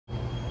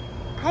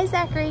Hi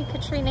Zachary,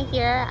 Katrina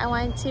here. I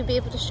wanted to be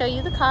able to show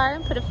you the car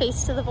and put a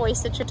face to the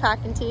voice that you're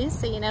talking to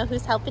so you know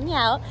who's helping you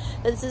out.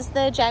 This is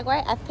the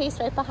Jaguar F-Pace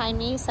right behind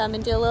me, so I'm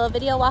gonna do a little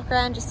video walk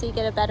around just so you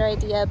get a better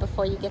idea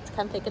before you get to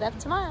come pick it up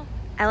tomorrow.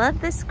 I love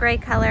this gray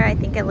color. I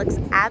think it looks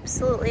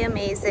absolutely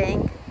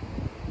amazing.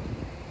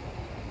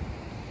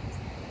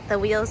 The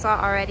wheels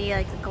are already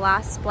like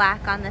gloss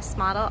black on this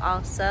model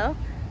also,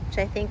 which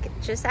I think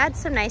just adds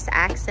some nice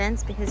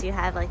accents because you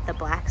have like the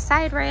black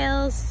side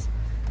rails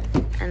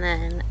and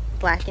then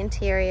black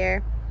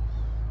interior.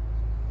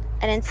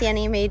 I didn't see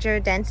any major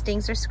dents,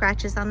 dings, or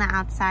scratches on the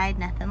outside,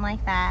 nothing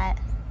like that.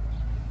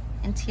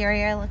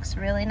 Interior looks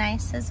really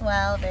nice as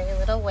well, very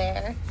little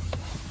wear.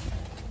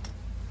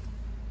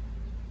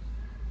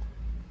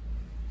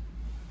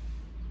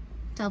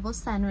 Double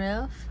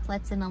sunroof,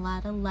 lets in a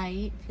lot of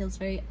light, feels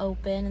very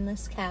open in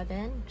this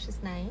cabin, which is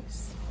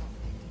nice.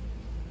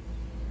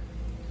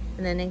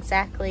 And then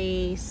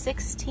exactly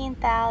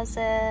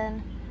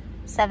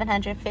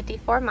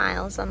 16,754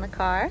 miles on the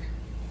car.